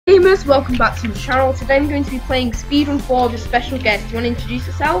Gamers, welcome back to the channel. Today I'm going to be playing Speedrun 4 with a special guest. Do you want to introduce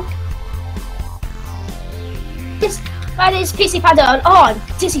yourself? Yes, my name is PC Panda and I'm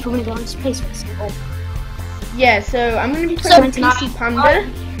dizzy from winning on this place for simple. Yeah, so I'm going to be playing with PC Panda.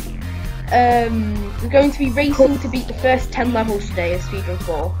 We're going to be racing to beat the first 10 levels today of Speedrun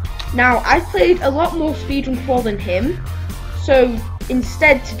 4. Now, I've played a lot more Speedrun 4 than him, so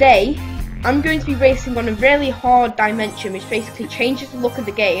instead today I'm going to be racing on a really hard dimension, which basically changes the look of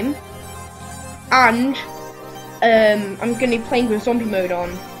the game, and I'm going to be playing with zombie mode on.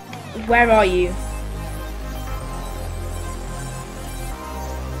 Where are you?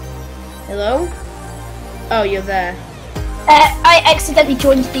 Hello? Oh, you're there. I accidentally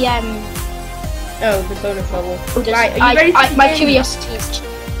joined the Oh, the bonus level. Right, are you ready to begin? My curiosity is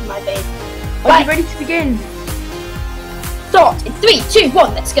my babe. Are you ready to begin? Start in 3, 2,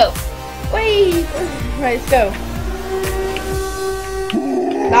 1, let's go. Wait! Right, let's go.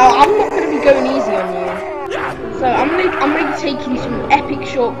 Now, I'm not going to be going easy on you. So, I'm gonna be taking some epic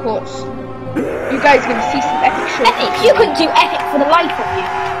shortcuts. You guys are going to see some epic shortcuts. Epic? You couldn't do epic for the life of you.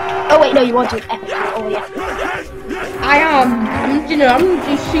 Oh wait, no, you want to do epic. Oh yeah. I am. I'm going to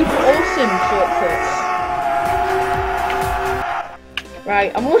do super awesome shortcuts.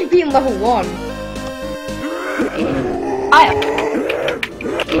 Right, I'm already beating level 1. I am.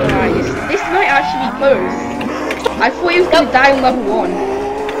 Alright, this might actually be close. I thought he was going to die on level 1.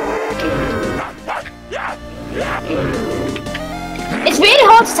 It's really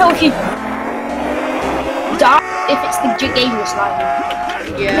hard to tell if you die if it's the game you're sliding.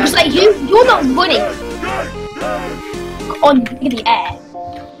 Yeah. Because like you're not running on the air.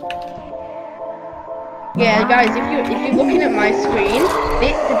 Yeah, guys, if you're looking at my screen,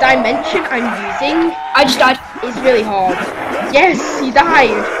 the dimension I'm using, I just died. Is really hard. Yes, he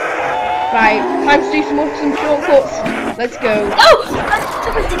died. Right, time to do some awesome shortcuts. Let's go. Oh, I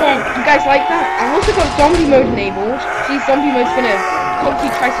did it. You guys like that? I've also got zombie mode enabled. See, zombie mode's gonna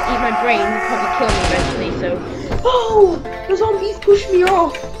constantly try to eat my brain and probably kill me eventually. So, oh, the zombies pushed me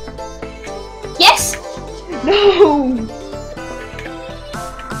off. Yes. No.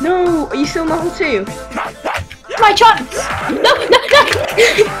 No, are you still level 2? My chance! No!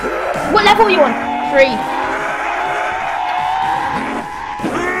 What level are you on? 3.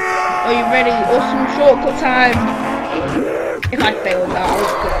 Are you ready? Awesome shortcut time! If I failed that,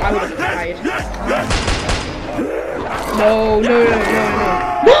 I would have died. No! No!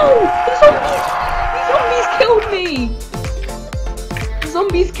 The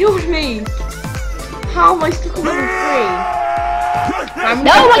zombies killed me! How am I stuck on level 3? I'm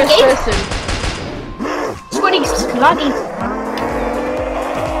no, the first person. It's running laggy.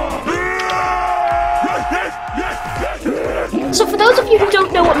 So for those of you who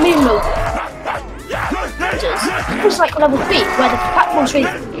don't know what moon mode does, it's like level 3 where the platforms really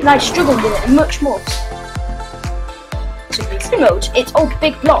and I struggle with it and much more. So in moon mode, it's all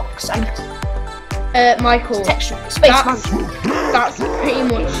big blocks and Michael, texture, space management. That's pretty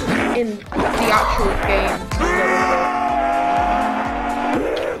much in the actual game.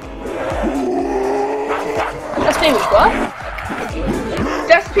 That's pretty much what?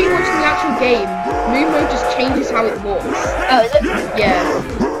 That's pretty much in the actual game. Moon mode just changes how it looks. Oh, is it? Yeah.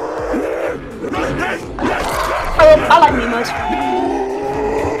 I like moon mode.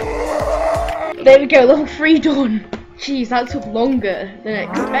 There we go, level 3 done. Jeez, that took longer than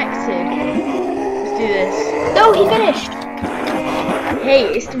expected. Let's do this. No, he finished. Hey,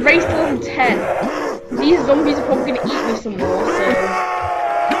 it's the race to level 10. These zombies are probably going to eat me some more, so...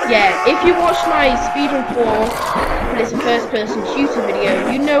 Yeah, if you watch my Speedrun 4, but it's a first-person shooter video,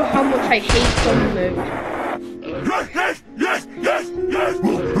 you know how much I hate zombie mode.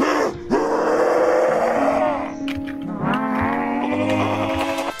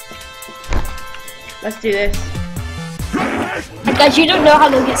 Let's do this. Guys, you don't know how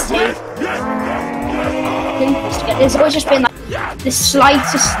long it's taken. There's always just been like the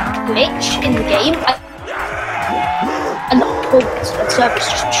slightest glitch in the game, and the whole service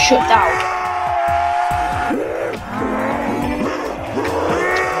just shut down.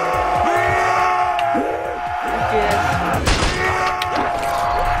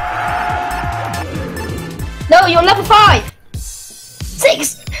 No, you're level 5!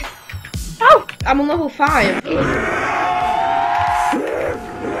 6! Ow! I'm on level 5.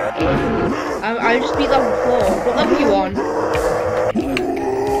 I just beat level 4. What level are you on?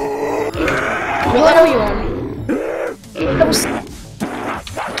 What level are you on?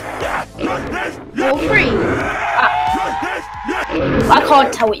 Level 3? I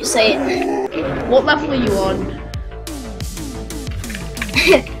can't tell what you're saying. What level are you on?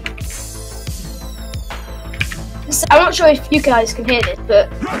 So I'm not sure if you guys can hear this, but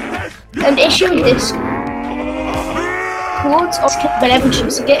an issue with this chords whenever you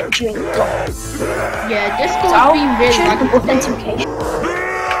use it during the drop. Yeah, Discord's been really lagging authentication.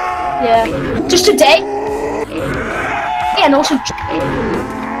 Yeah, just today. Yeah, and also. I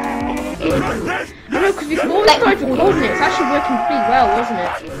know, because before we started recording it, it's actually working pretty well, wasn't it?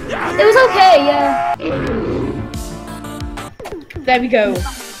 It was okay, yeah. There we go.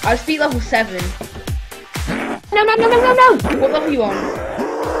 I was speed level 7. No. What level are you on?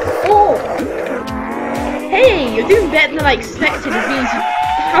 4. Hey, you're doing better than I expected. It means you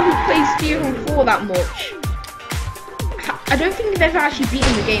haven't played Speedrun 4 that much. I don't think you've ever actually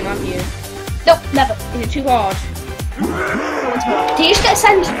beaten the game, have you? Nope, never. Is it too hard? Did you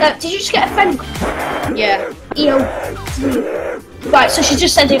just get a friend? Yeah. Right, so she's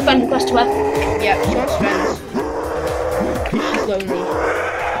just sending a friend request to her. Yeah, she wants friends. She's lonely.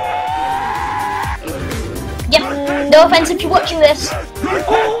 Yep. No offense if you're watching this.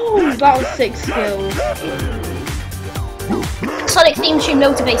 Oh, that was 6 skills. Sonic theme tune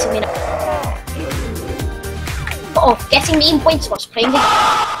motivating me now. Oh, getting me in points whilst playing the game.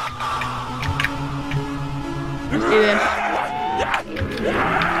 Let's do this.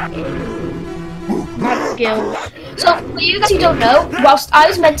 Mad skills. So, for you guys who don't know, whilst I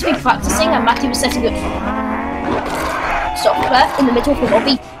was meant to be practicing and Matthew was setting up software in the middle of the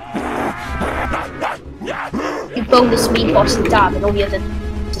lobby, you bonus me, boss and dab and all the other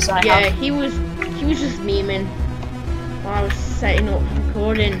design. Yeah, he was just memeing while I was setting up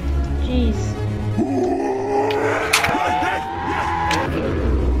recording. Jeez.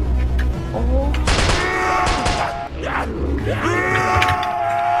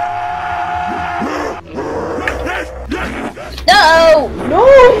 Oh. No!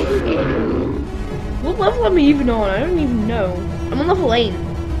 What level am I even on? I don't even know. I'm on level 8.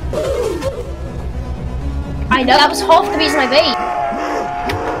 I know, that was half the reason I beat.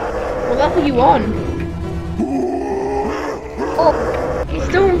 What level are you on? 4.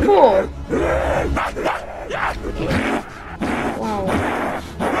 Still on 4? Wow.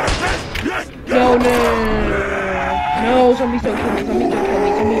 No. No, zombies don't kill me,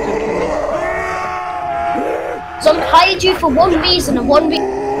 So I hired you for one reason and one reason.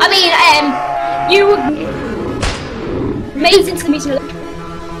 I mean, you made it into the meeting.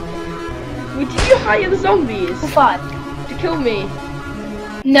 Wait, did you hire the zombies? For 5. To kill me?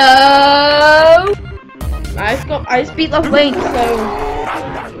 No. I just beat level 8, so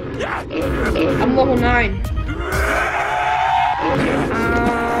I'm level 9.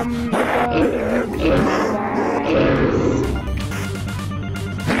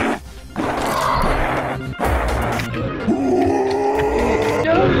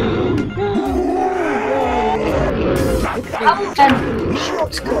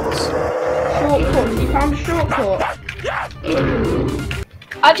 Shortcuts. Shortcuts. You found a shortcut.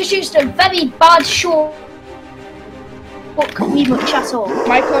 I've just used a very bad shortcut. Need much at all.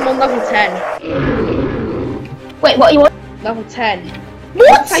 Michael, I'm on level 10. Wait, what are you on? Level 10. What?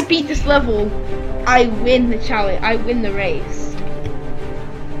 Once I beat this level, I win the challenge. I win the race.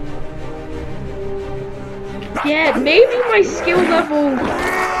 Yeah, maybe my skill level,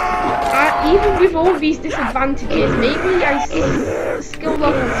 even with all these disadvantages, maybe my skill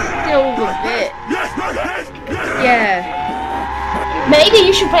level still a bit. Yeah. Maybe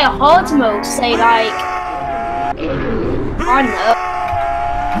you should play a hard mode, say like, I don't know.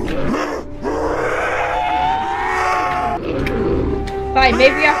 Fine,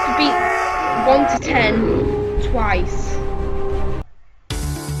 maybe I have to beat 1 to 10 twice.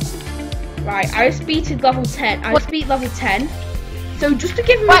 Right, I just beated level 10. I just beat level 10. So just to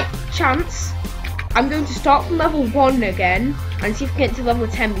give him a chance, I'm going to start from level 1 again and see if I can get to level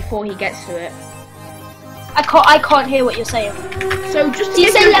 10 before he gets to it. I can't hear what you're saying. So just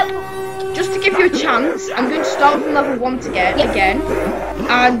to give you a chance, I'm going to start from level 1 again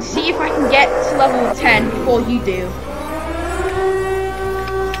and see if I can get to level 10 before you do.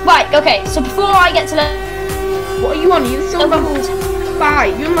 Right, okay, so before I get to level... What are you on? You're still level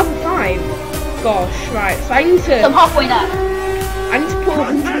 5. You're on level 5. Gosh, right, so I need to... I'm halfway there. I need to put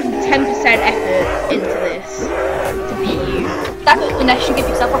 110% effort into this to beat you. That's it, unless you give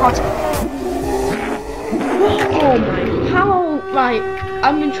yourself a hard time. Oh my, how, right,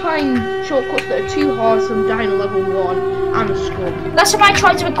 I'm going to try and shortcuts that are too hard, so I'm dying on level 1 and a scrub. That's if I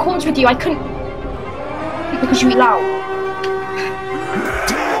tried to record with you, I couldn't, because you were loud.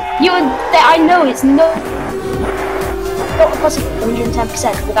 You and I know it's not possible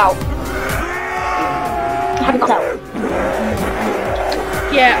 110% without having got out.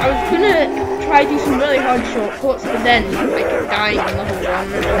 Yeah, I was going to try to do some really hard shortcuts, but then I kept dying on level 1 and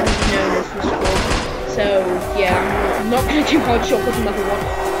I didn't know this was scrub. So yeah, I'm not gonna do hard shortcuts on level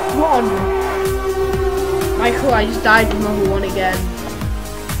 1. Michael, I just died from level 1 again.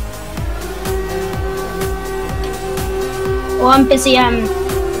 Well, I'm busy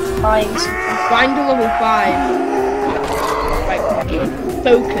buying something. Find a level 5. Right,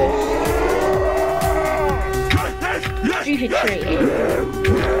 focus. Stupid tree.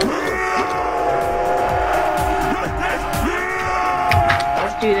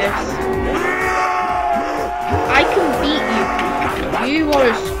 Let's do this. I can beat you. You are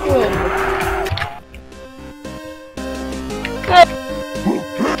a scrub. Good.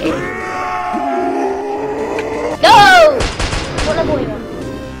 No! What level are you on?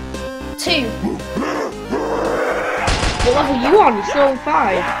 2. What level are you on? You're still on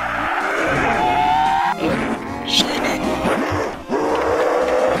 5.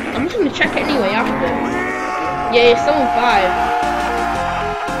 I'm just gonna check it anyway after. Yeah, you're still on 5.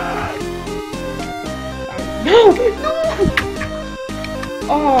 No! No!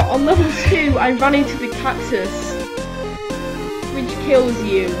 Oh, on level 2, I ran into the cactus, which kills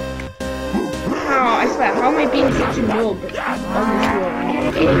you. How? I swear, how am I being such a noob on this one?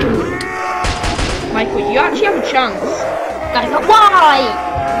 Michael, you actually have a chance. Why?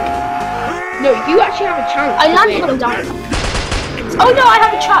 No, you actually have a chance. I landed on down. Oh no, I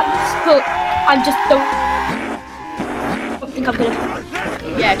have a chance, but I just don't think I'm gonna.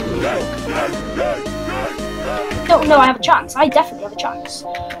 Yeah. No, I have a chance. I definitely have a chance,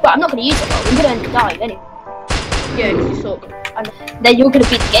 but I'm not gonna use it though. I'm gonna end up dying anyway. Yeah, because you suck. And then you're gonna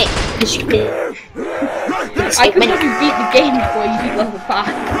beat the game because you did. I could probably beat the game before you beat level 5.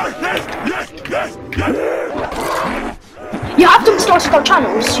 You have to start our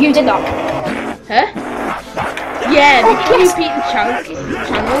channels. You did that. Huh? Yeah, before yes. you beat the channel,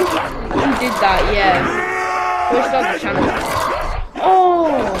 you did that, yeah. Before you start the channel.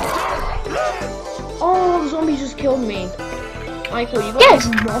 Oh, the zombie just killed me. Michael, you got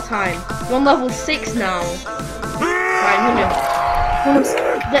more time. You're on level 6 now. Right,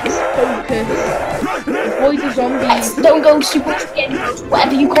 let's focus. Avoid the zombies. Don't go super scared.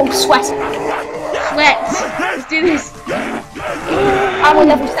 Whatever you call sweat. Sweat. Let's do this. I'm on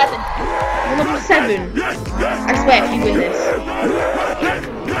level 7. You're level 7. I swear, if you win this.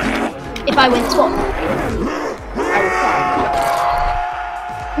 If I win this one. I will fight.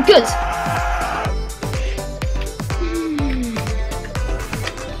 Good.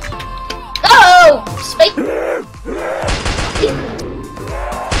 Oh! Space. To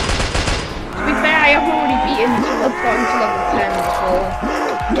be fair, I have already beaten gotten to level 10 before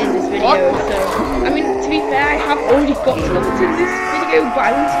in this video, so I mean, to be fair, I have already got to level 10 in this video, but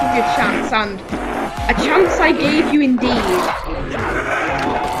I want to give you a chance, and a chance I gave you indeed.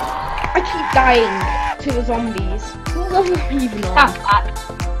 I keep dying to the zombies. What level am I even on? That's bad.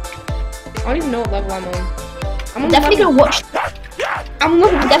 I don't even know what level I'm on. I'm definitely gonna watch. I'm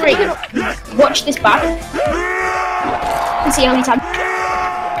level 3. Definitely gonna watch this back and see how many times.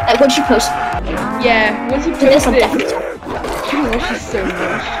 Like once you post. Yeah, once you post this, I'm it, definitely. you watch this so much.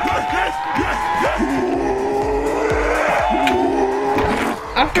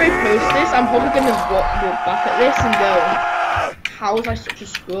 After I post this, I'm probably gonna look back at this and go, how was I such a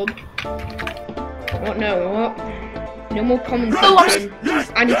scrub? What? No, what? No more commentating.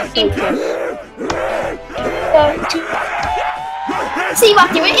 I need to focus. See,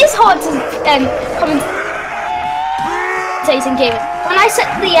 Matthew, it is hard to commentate in gaming. When I set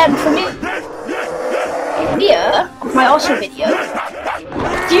the premiere of my Oscar video,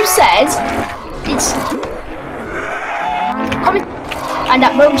 you said it's comment, and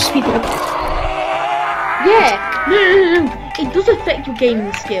that most people. Yeah, no. It does affect your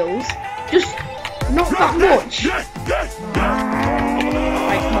gaming skills, just not that much. Right,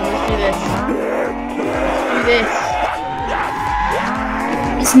 come on, let's do this. Let's do this.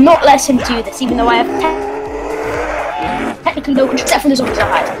 It's not letting him do this, even though I have technically no control, except for the zombies I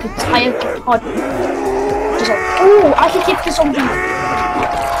had, because I have hard. Oh, I could give the zombie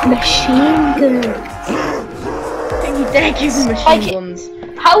machine guns. Don't you dare give them machine guns.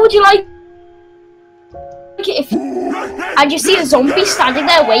 How would you like it if and you see a zombie standing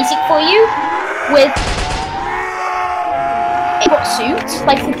there waiting for you with a suit,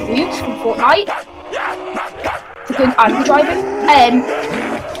 like the Groot from Fortnite, the gun I'm driving, and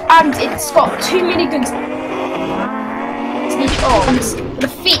it's got 2 miniguns in each arm, the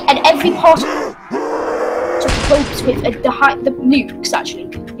feet, and every part of the boat with the nukes actually,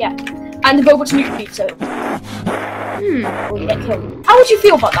 yeah, and the robot's nuke beat, so will get killed. How would you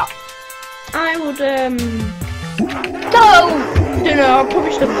feel about that? I would, No! don't know, I'll probably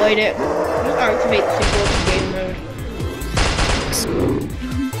just avoid it. Just activate the single game mode.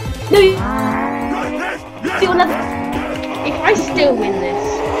 No, But you'll never. If I still win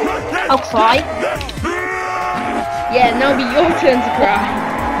this, I'll cry. yeah, now it'll be your turn to cry.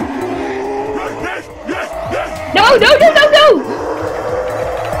 No, no, no, no, no!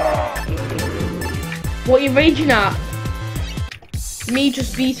 What are you raging at? Me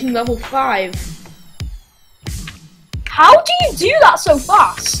just beating level 5. How do you do that so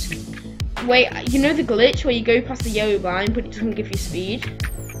fast? Wait, you know the glitch where you go past the yellow line but it doesn't give you speed?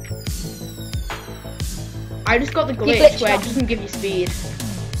 I just got the glitch where it doesn't give you speed.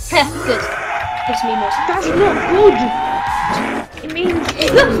 Good. Gives me more. That's not good! It means...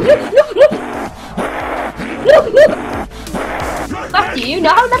 Look! After you,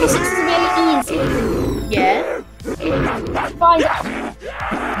 now level 6 is really easy. Yeah? Find out.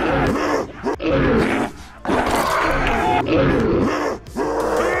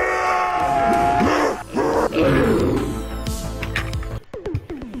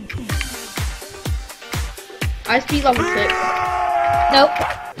 I speed level 6. Nope.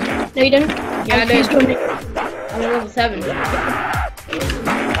 No, you don't. Yeah, I do. I'm level 7.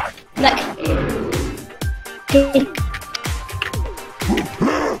 Like. Okay.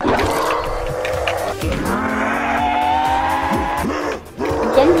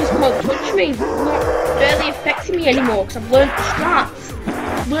 Zombies can't touch me. It's not barely affecting me anymore because I've learnt the strats.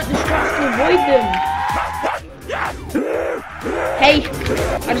 I've learnt the strats to avoid them. Hey,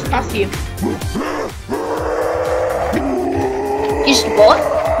 I just passed you. You just what?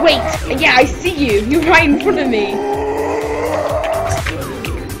 Wait, yeah, I see you. You're right in front of me.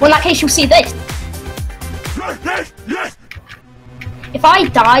 Well, in that case, you'll see this. If I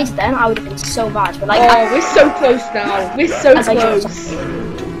died then, I would have been so bad. But like, oh, we're so close now. We're so close.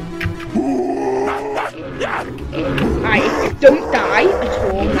 Alright, if you don't die at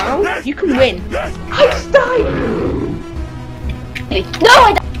all now, you can win. I just died! No, I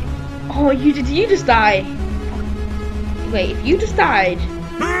died! Oh, you just die? Wait, if you just died,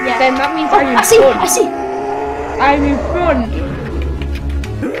 yeah. Then that means I'm in I see, front. I see! I'm in front!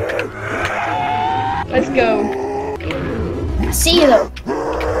 Let's go. I see you though.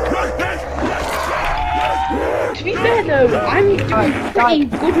 To be fair though, I'm doing pretty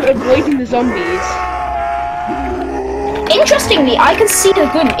good at avoiding the zombies. Interestingly, I can see the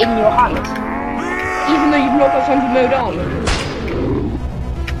gun in your hand. Even though you've not got zombie mode on.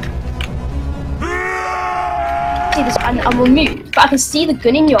 See this, and I'm removed, but I can see the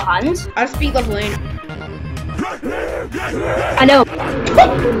gun in your hand. I speed level 8. I know.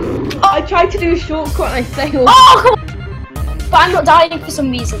 I tried to do a shortcut and I failed. Oh, come on. But I'm not dying for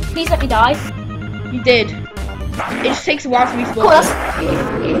some reason. Please let me die. You did. It just takes a while to respawn. Cool,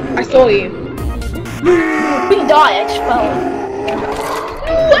 I saw you. I didn't die, I just fell.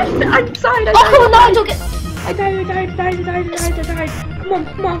 I died. Oh, come on, no, I don't get... I died.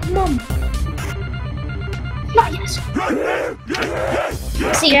 Come on. Not yes.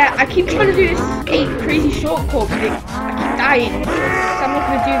 See, yeah, I keep trying to do this crazy shortcut, but I keep dying. So I'm not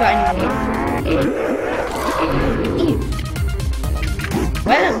going to do that anymore.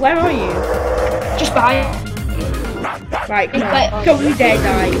 Where are you? just behind. Right, come on. Don't you dare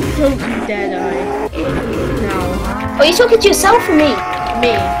die. Don't you dare die. No. Are you talking to yourself or me?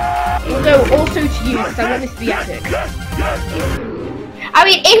 Me. No, also to you, because I want this to be epic. I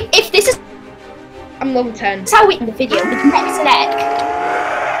mean, if this is... I'm level 10. That's how we end the video, with neck to neck.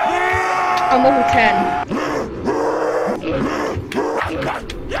 I'm level 10.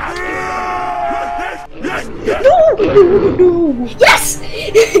 No! Yes!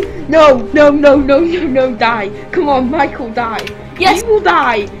 No, die. Come on, Michael, die. Yes! You will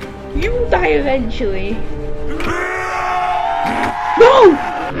die. You will die eventually. No!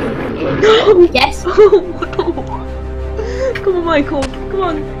 No! Yes! Come on, Michael. Come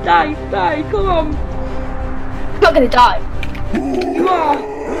on, die, come on. I'm not gonna die. You are.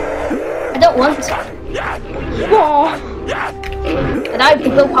 I don't want to. You are. And I have the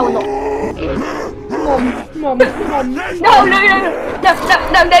willpower not. Come on. No! Just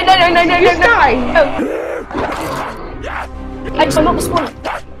die. No. I'm not responding.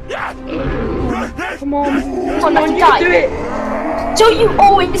 Come on, you die. Do it. So you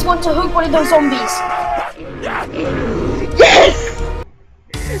always want to hug one of those zombies? Yes!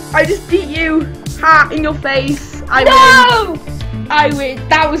 I just beat you. Ha! In your face. I win. I win.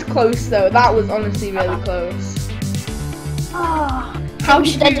 That was close though. That was honestly really close. How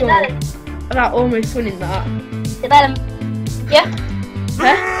should I do that? About almost winning that. Yeah?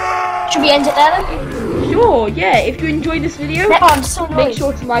 Huh? Should we end it there then? Sure, yeah. If you enjoyed this video, I'm so make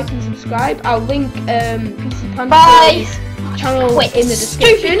sure to like and subscribe. I'll link PC Panda's channel in the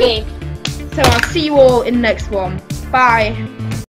description. So I'll see you all in the next one. Bye.